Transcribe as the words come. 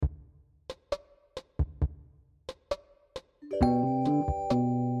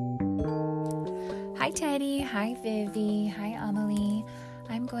everybody. Hi, Vivi. Hi, Amelie.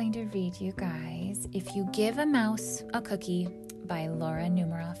 I'm going to read you guys If You Give a Mouse a Cookie by Laura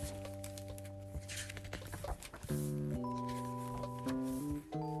Numeroff.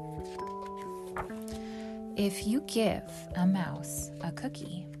 If you give a mouse a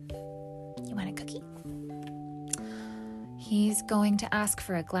cookie, you want a cookie? He's going to ask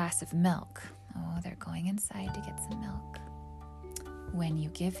for a glass of milk. Oh, they're going inside to get some milk. When you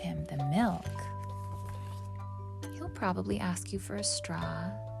give him the milk, he'll probably ask you for a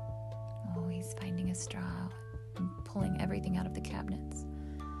straw. Oh, he's finding a straw and pulling everything out of the cabinets.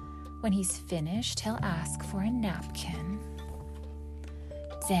 When he's finished, he'll ask for a napkin.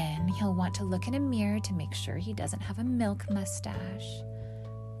 Then he'll want to look in a mirror to make sure he doesn't have a milk mustache.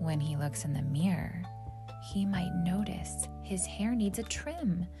 When he looks in the mirror, he might notice his hair needs a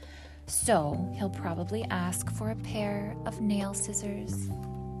trim. So he'll probably ask for a pair of nail scissors.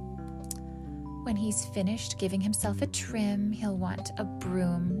 When he's finished giving himself a trim, he'll want a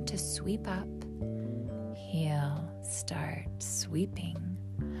broom to sweep up. He'll start sweeping.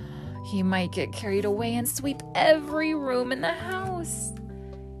 He might get carried away and sweep every room in the house.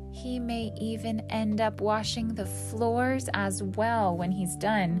 He may even end up washing the floors as well. When he's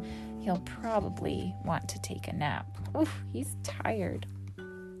done, he'll probably want to take a nap. Oof, he's tired.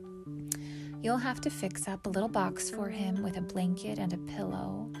 You'll have to fix up a little box for him with a blanket and a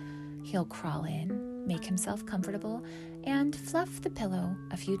pillow. He'll crawl in, make himself comfortable, and fluff the pillow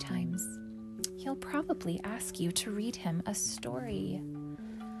a few times. He'll probably ask you to read him a story.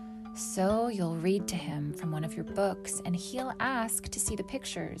 So you'll read to him from one of your books, and he'll ask to see the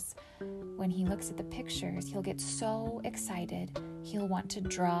pictures. When he looks at the pictures, he'll get so excited. He'll want to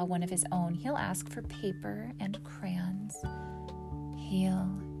draw one of his own. He'll ask for paper and crayons.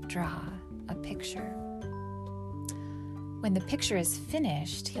 He'll draw a picture. When the picture is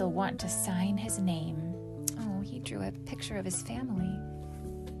finished, he'll want to sign his name. Oh, he drew a picture of his family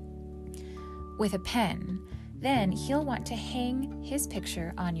with a pen. Then he'll want to hang his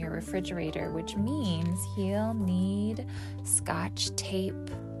picture on your refrigerator, which means he'll need Scotch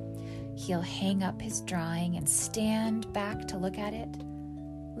tape. He'll hang up his drawing and stand back to look at it.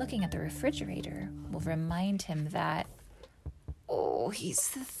 Looking at the refrigerator will remind him that, oh, he's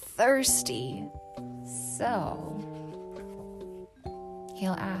thirsty. So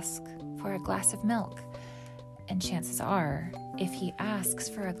he'll ask for a glass of milk. And chances are, if he asks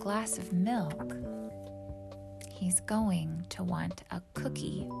for a glass of milk, he's going to want a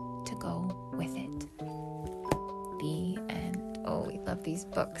cookie to go with it. The end. Oh, we love these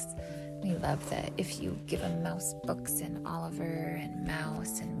books. We love that If You Give a Mouse books and Oliver and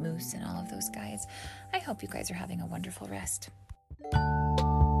Mouse and Moose and all of those guys. I hope you guys are having a wonderful rest.